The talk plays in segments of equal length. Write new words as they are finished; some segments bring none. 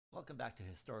Welcome back to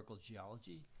Historical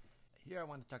Geology. Here I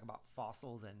want to talk about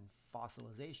fossils and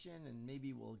fossilization, and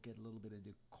maybe we'll get a little bit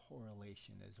into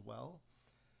correlation as well.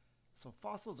 So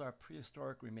fossils are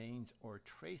prehistoric remains or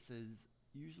traces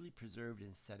usually preserved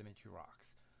in sedimentary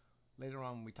rocks. Later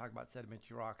on when we talk about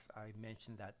sedimentary rocks, I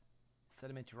mentioned that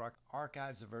sedimentary rock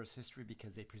archives of Earth's history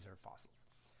because they preserve fossils.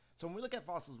 So when we look at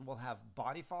fossils, we'll have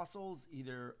body fossils,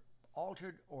 either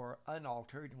altered or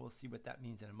unaltered. We'll see what that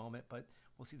means in a moment, but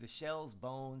we'll see the shells,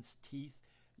 bones, teeth.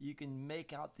 You can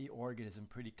make out the organism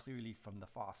pretty clearly from the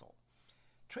fossil.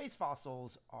 Trace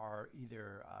fossils are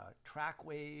either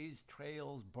trackways,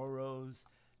 trails, burrows,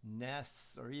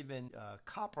 nests, or even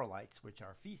coprolites, which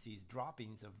are feces,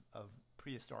 droppings of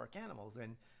prehistoric animals.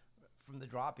 And from the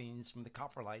droppings, from the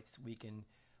coprolites, we can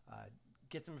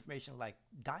get some information like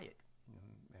diet.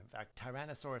 In fact,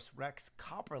 Tyrannosaurus rex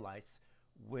coprolites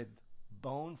with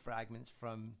bone fragments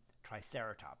from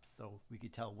Triceratops, so we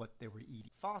could tell what they were eating.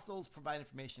 Fossils provide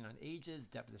information on ages,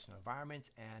 deposition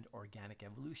environments, and organic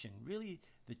evolution. Really,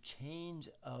 the change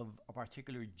of a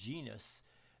particular genus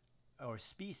or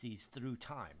species through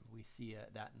time. We see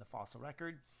that in the fossil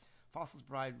record. Fossils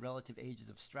provide relative ages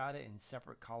of strata in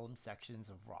separate column sections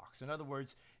of rocks. In other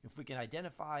words, if we can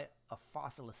identify a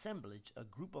fossil assemblage, a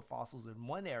group of fossils in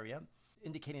one area,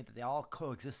 indicating that they all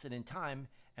coexisted in time,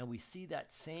 and we see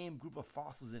that same group of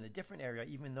fossils in a different area,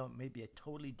 even though it may be a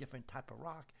totally different type of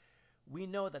rock, we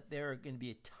know that they're going to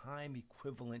be a time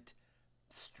equivalent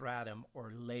stratum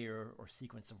or layer or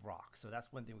sequence of rocks. So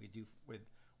that's one thing we do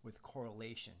with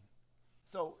correlation.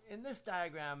 So in this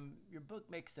diagram, your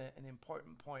book makes an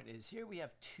important point. Is here we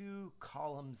have two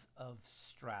columns of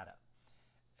strata.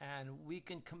 And we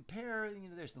can compare,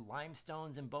 there's some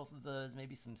limestones in both of those,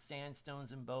 maybe some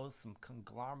sandstones in both, some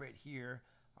conglomerate here,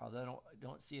 although I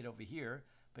don't see it over here.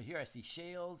 But here I see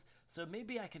shales. So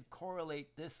maybe I could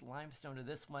correlate this limestone to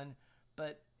this one.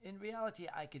 But in reality,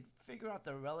 I could figure out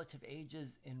the relative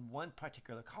ages in one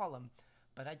particular column,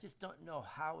 but I just don't know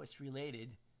how it's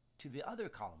related to the other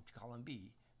column, to column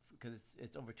B, because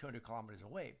it's over 200 kilometers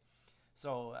away.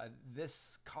 So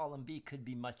this column B could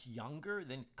be much younger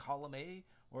than column A,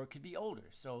 or it could be older.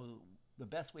 So the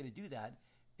best way to do that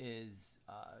is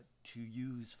to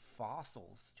use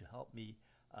fossils to help me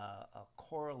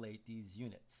correlate these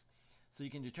units. So you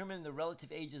can determine the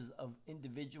relative ages of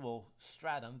individual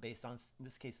stratum based on, in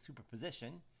this case,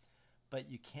 superposition, but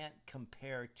you can't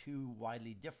compare two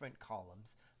widely different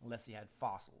columns unless you had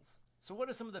fossils. So what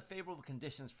are some of the favorable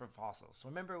conditions for fossils? So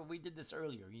remember, we did this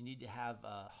earlier. You need to have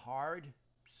a hard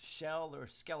shell or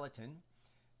skeleton.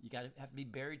 You have to be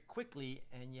buried quickly,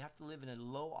 and you have to live in a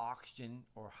low oxygen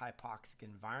or hypoxic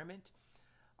environment.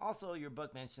 Also, your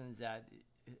book mentions that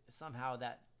somehow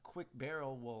that quick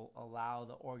burial will allow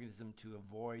the organism to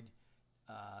avoid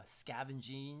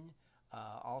scavenging.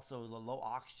 Also, the low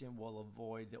oxygen will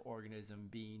avoid the organism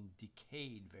being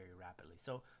decayed very rapidly.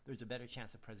 So there's a better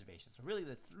chance of preservation. So really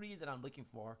the three that I'm looking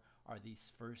for are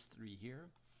these first three here.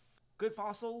 Good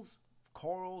fossils,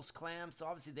 corals, clams, so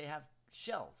obviously they have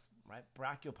shells, right?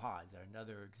 Brachiopods are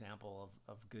another example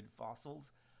of good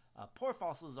fossils. Poor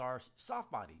fossils are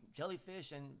soft body,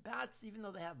 jellyfish and bats. Even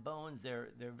though they have bones,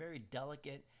 they're very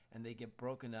delicate and they get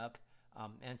broken up.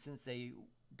 And since they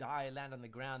land on the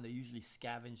ground, they're usually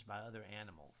scavenged by other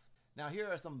animals. Now here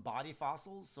are some body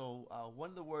fossils. So one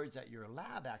of the words that your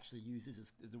lab actually uses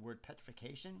is the word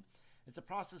petrification. It's a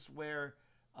process where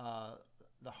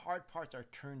the hard parts are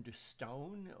turned to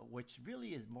stone, which really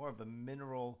is more of a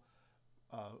mineral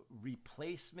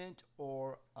replacement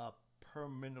or a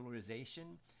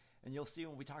permineralization. And you'll see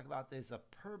when we talk about this, a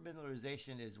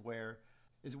permineralization is where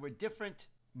different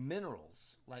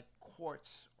minerals like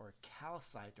quartz or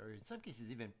calcite, or in some cases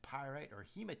even pyrite or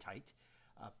hematite,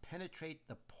 penetrate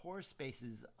the pore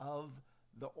spaces of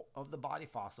the body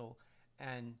fossil,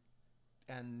 and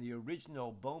the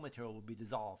original bone material will be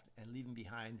dissolved and leaving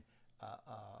behind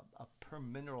a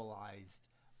permineralized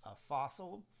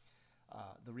fossil.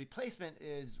 The replacement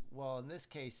is, well, in this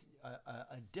case,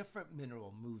 a different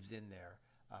mineral moves in there,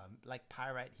 like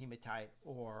pyrite, hematite,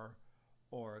 or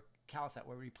calcite,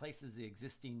 where it replaces the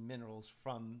existing minerals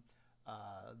from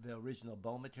the original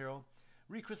bone material.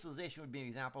 Recrystallization would be an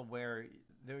example where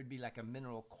there would be like a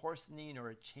mineral coarsening or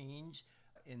a change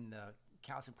in the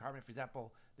calcium carbonate. For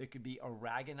example, there could be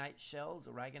aragonite shells.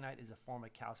 Aragonite is a form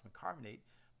of calcium carbonate,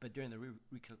 but during the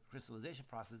recrystallization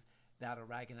process, that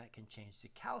aragonite can change to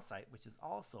calcite, which is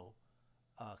also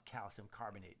calcium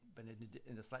carbonate, but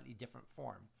in a slightly different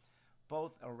form.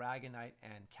 Both aragonite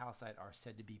and calcite are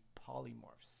said to be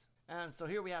polymorphs. And so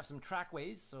here we have some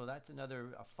trackways. So that's another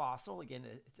fossil. Again,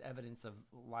 it's evidence of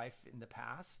life in the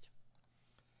past.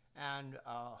 and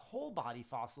whole body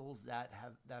fossils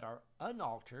that are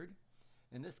unaltered.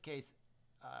 In this case,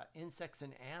 insects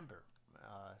in amber.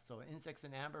 So insects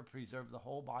in amber preserve the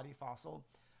whole body fossil.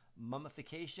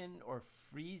 Mummification or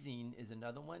freezing is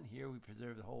another one. Here we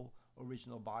preserve the whole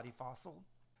original body fossil.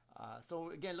 So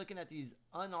again, looking at these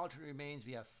unaltered remains,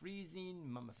 we have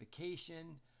freezing,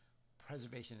 mummification,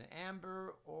 preservation in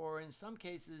amber, or in some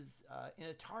cases in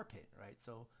a tar pit, right?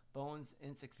 So bones,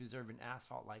 insects preserved in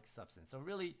asphalt-like substance. So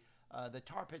really, the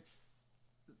tar pits,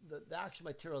 the actual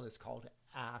material is called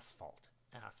asphalt.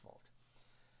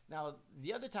 Now,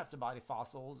 the other types of body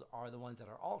fossils are the ones that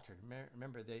are altered.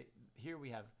 Remember, here we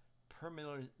have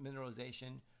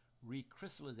permineralization,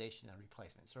 recrystallization, and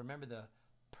replacement. So remember, the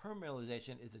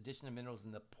permineralization is addition of minerals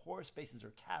in the pore spaces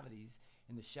or cavities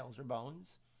in the shells or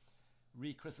bones.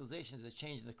 Recrystallization is a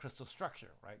change in the crystal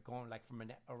structure, right? Going like from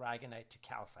an aragonite to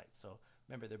calcite. So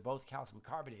remember, they're both calcium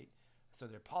carbonate, so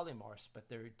they're polymorphs, but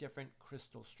they're different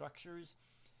crystal structures.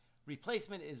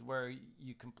 Replacement is where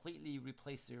you completely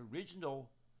replace the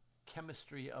original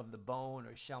chemistry of the bone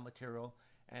or shell material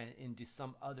and into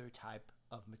some other type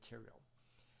of material.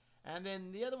 And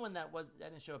then the other one that I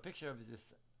didn't show a picture of is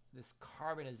this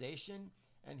carbonization.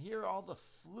 And here all the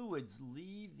fluids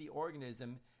leave the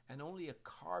organism and only a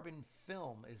carbon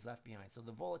film is left behind. So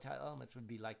the volatile elements would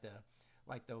be like the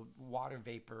water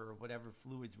vapor or whatever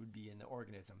fluids would be in the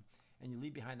organism. And you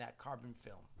leave behind that carbon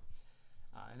film.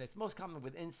 And it's most common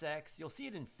with insects. You'll see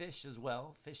it in fish as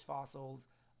well, fish fossils,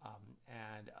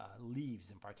 and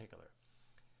leaves in particular.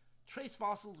 Trace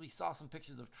fossils, we saw some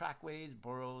pictures of trackways,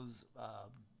 burrows,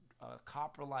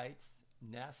 coprolites,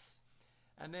 nests.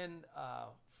 And then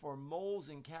for molds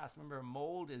and casts, remember a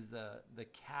mold is the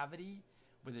cavity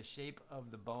with the shape of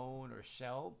the bone or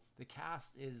shell. The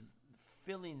cast is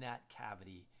filling that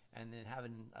cavity and then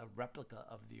having a replica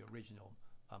of the original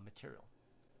material.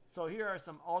 So here are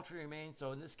some altered remains.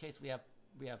 So in this case, we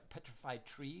have petrified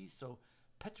trees. So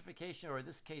petrification, or in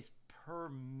this case,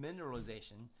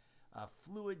 permineralization,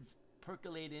 fluids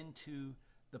percolate into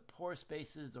the pore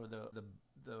spaces or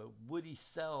the woody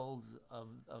cells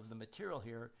of the material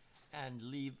here and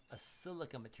leave a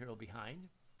silica material behind.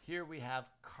 Here we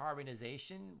have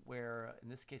carbonization, where in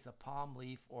this case a palm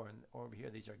leaf, or over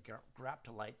here these are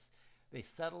graptolites. They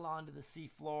settle onto the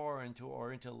seafloor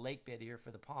or into a lake bed here for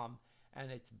the palm,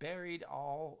 and it's buried.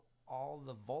 All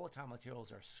the volatile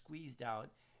materials are squeezed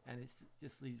out, and it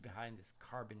just leaves behind this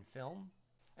carbon film.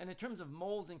 And in terms of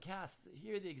molds and casts,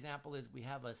 here the example is we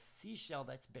have a seashell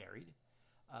that's buried.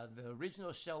 The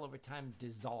original shell over time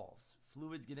dissolves.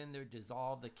 Fluids get in there,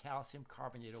 dissolve the calcium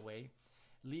carbonate away,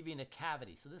 leaving a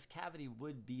cavity. So this cavity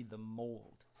would be the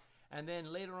mold. And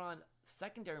then later on,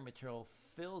 secondary material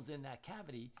fills in that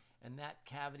cavity, and that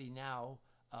cavity now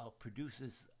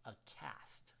produces a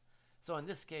cast. So in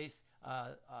this case,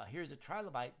 here's a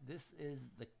trilobite. This is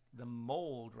the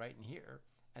mold right in here,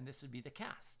 and this would be the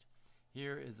cast.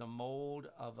 Here is a mold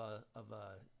of a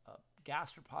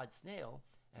gastropod snail,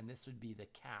 and this would be the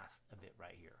cast of it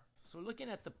right here. So looking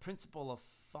at the principle of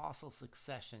fossil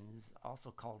successions, also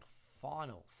called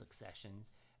faunal successions,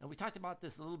 and we talked about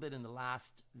this a little bit in the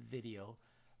last video,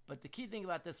 but the key thing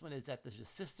about this one is that there's a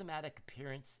systematic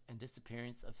appearance and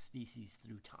disappearance of species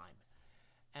through time.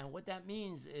 And what that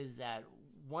means is that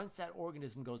once that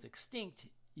organism goes extinct,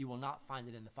 you will not find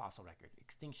it in the fossil record.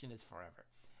 Extinction is forever.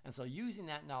 And so using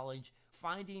that knowledge,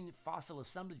 finding fossil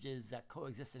assemblages that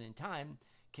coexisted in time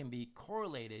can be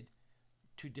correlated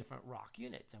to different rock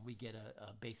units. And we get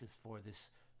a basis for this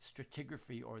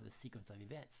stratigraphy or the sequence of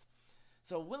events.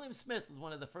 So William Smith was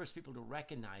one of the first people to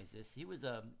recognize this. He was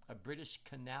a British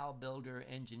canal builder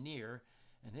engineer,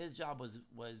 and his job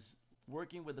was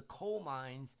working with the coal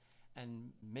mines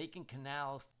and making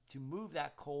canals to move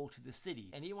that coal to the city.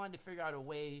 And he wanted to figure out a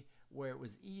way where it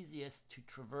was easiest to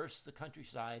traverse the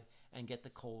countryside and get the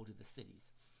coal to the cities.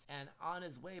 And on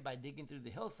his way, by digging through the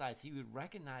hillsides, he would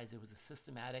recognize there was a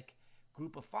systematic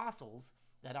group of fossils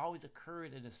that always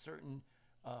occurred at a certain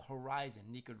horizon.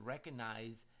 And he could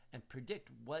recognize and predict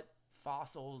what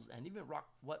fossils and even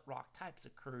what rock types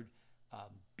occurred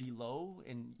below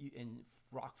in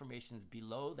rock formations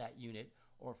below that unit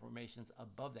or formations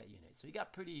above that unit. So he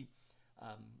got pretty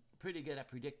good at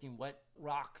predicting what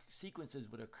rock sequences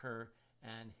would occur,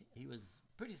 and he was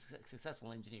a pretty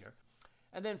successful engineer.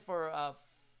 And then for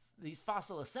these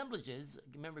fossil assemblages,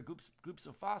 remember groups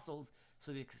of fossils,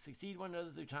 so they succeed one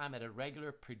another through time at a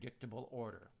regular, predictable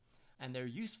order. And they're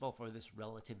useful for this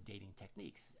relative dating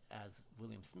techniques, as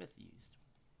William Smith used.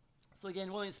 So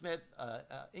again, William Smith,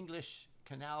 English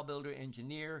canal builder,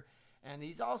 engineer, and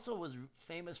he's also was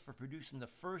famous for producing the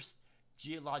first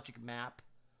geologic map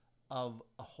of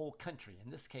a whole country. In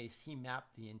this case, he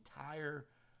mapped the entire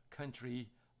country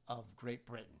of Great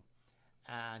Britain.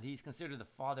 And he's considered the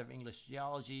father of English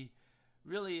geology.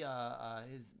 Really,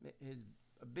 his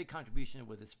big contribution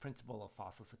was his principle of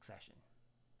fossil succession.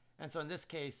 And so in this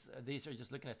case, these are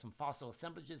just looking at some fossil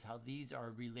assemblages, how these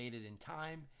are related in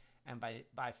time. And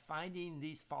by finding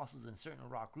these fossils in certain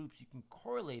rock groups, you can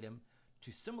correlate them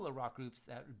to similar rock groups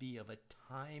that would be of a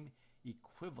time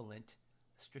equivalent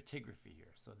stratigraphy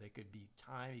here. So they could be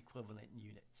time equivalent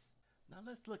units. Now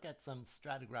let's look at some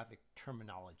stratigraphic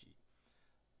terminology.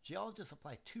 Geologists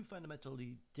apply two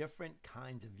fundamentally different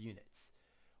kinds of units.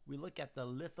 We look at the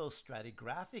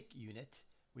lithostratigraphic unit,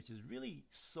 which is really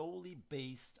solely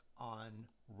based on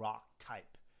rock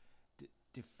type,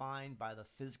 defined by the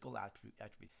physical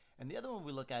attributes. And the other one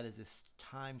we look at is this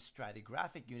time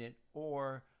stratigraphic unit,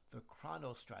 or the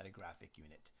chronostratigraphic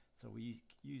unit. So we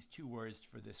use two words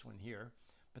for this one here.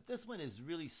 But this one is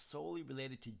really solely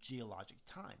related to geologic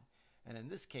time. And in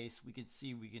this case, we can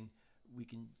see we can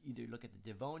either look at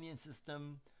the Devonian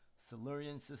system,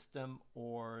 Silurian system,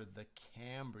 or the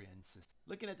Cambrian system.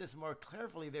 Looking at this more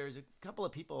carefully, there's a couple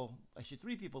of people, actually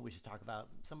three people we should talk about.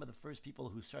 Some of the first people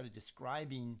who started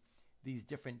describing these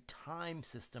different time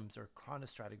systems or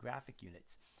chronostratigraphic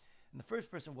units. And the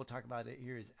first person we'll talk about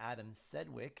here is Adam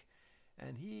Sedgwick,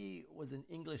 and he was an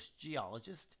English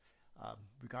geologist,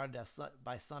 regarded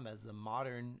by some as the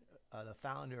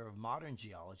founder of modern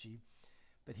geology.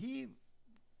 But he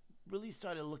really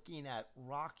started looking at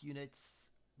rock units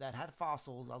that had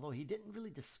fossils, although he didn't really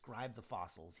describe the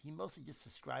fossils. He mostly just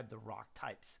described the rock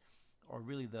types, or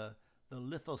really the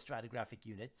lithostratigraphic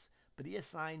units. But he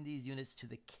assigned these units to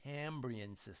the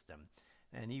Cambrian system.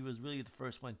 And he was really the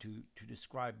first one to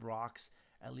describe rocks,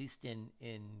 at least in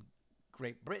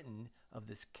Great Britain, of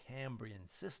this Cambrian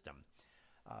system.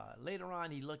 Later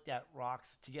on, he looked at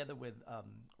rocks together with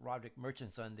Roderick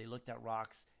Murchison. They looked at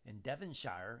rocks in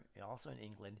Devonshire, also in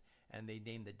England, and they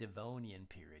named the Devonian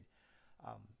period.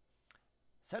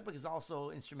 Sedgwick is also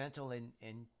instrumental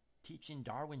in teaching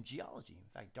Darwin geology. In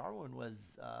fact, Darwin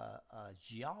was a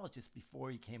geologist before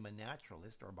he became a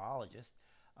naturalist or biologist.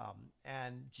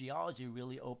 And geology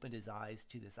really opened his eyes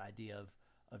to this idea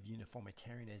of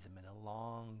uniformitarianism and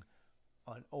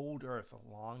an old Earth,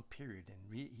 a long period.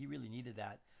 And he really needed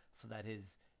that so that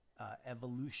his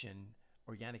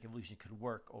organic evolution could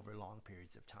work over long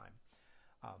periods of time.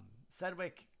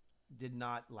 Sedgwick did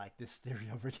not like this theory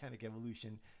of organic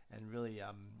evolution and really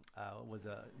was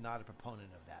not a proponent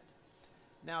of that.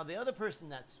 Now, the other person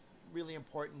that's really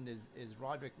important is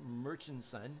Roderick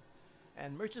Murchison.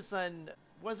 And Murchison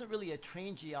wasn't really a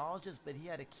trained geologist, but he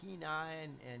had a keen eye,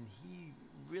 and he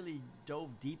really dove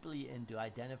deeply into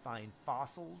identifying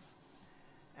fossils.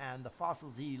 And the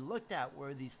fossils he looked at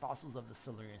were these fossils of the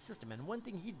Silurian system. And one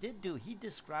thing he did do, he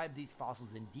described these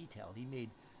fossils in detail. He made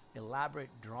elaborate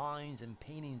drawings and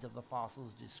paintings of the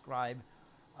fossils to describe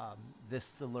this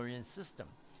Silurian system.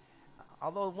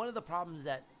 Although one of the problems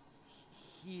that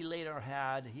he later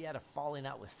had a falling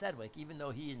out with Sedgwick. Even though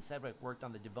he and Sedgwick worked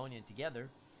on the Devonian together,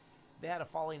 they had a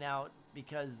falling out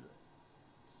because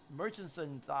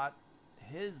Murchison thought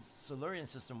his Silurian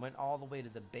system went all the way to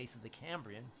the base of the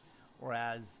Cambrian,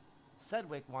 whereas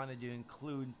Sedgwick wanted to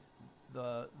include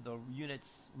the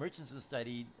units Murchison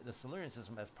studied, the Silurian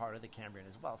system, as part of the Cambrian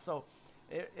as well. So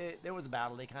there was a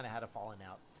battle. They kind of had a falling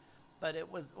out. But it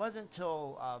wasn't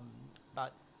until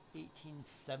about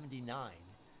 1879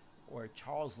 where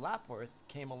Charles Lapworth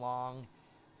came along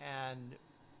and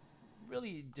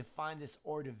really defined this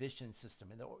Ordovician system.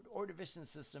 And the Ordovician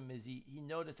system is he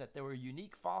noticed that there were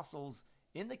unique fossils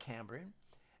in the Cambrian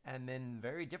and then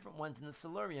very different ones in the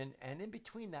Silurian, and in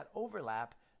between that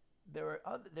overlap there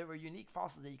were unique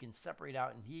fossils that you can separate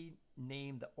out, and he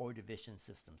named the Ordovician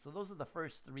system. So those are the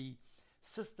first three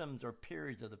systems or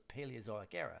periods of the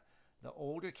Paleozoic era. The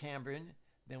older Cambrian,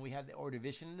 then we have the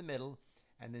Ordovician in the middle,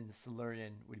 and then the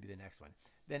Silurian would be the next one.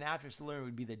 Then after Silurian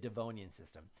would be the Devonian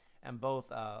system. And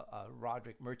both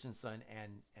Roderick Murchison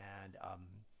and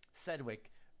Sedgwick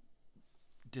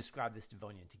described this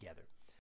Devonian together.